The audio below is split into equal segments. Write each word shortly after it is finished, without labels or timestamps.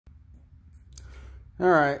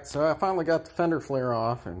Alright, so I finally got the fender flare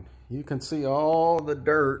off, and you can see all the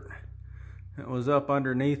dirt that was up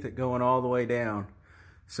underneath it going all the way down.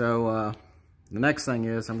 So the next thing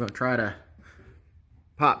is I'm going to try to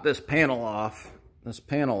pop this panel off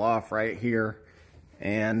right here.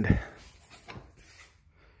 And a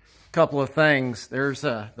couple of things. There's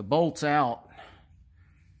the bolts out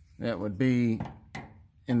that would be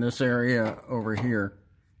in this area over here.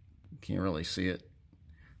 You can't really see it,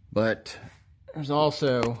 but there's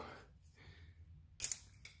also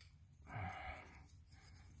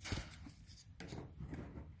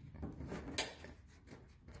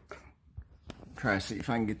try to see if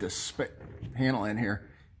I can get this panel in here.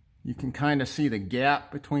 You can kind of see the gap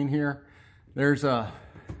between here. There's a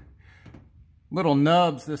little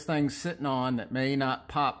nubs this thing's sitting on that may not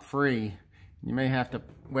pop free. You may have to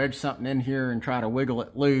wedge something in here and try to wiggle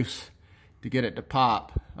it loose to get it to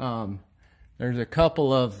pop. There's a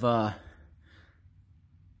couple of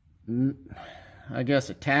I guess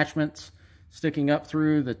attachments sticking up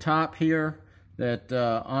through the top here that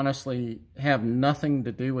honestly have nothing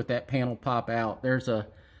to do with that panel pop out. There's a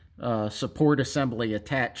support assembly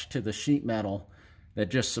attached to the sheet metal that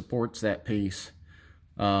just supports that piece.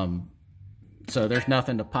 So there's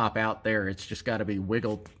nothing to pop out there. It's just got to be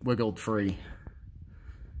wiggled free.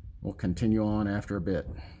 We'll continue on after a bit.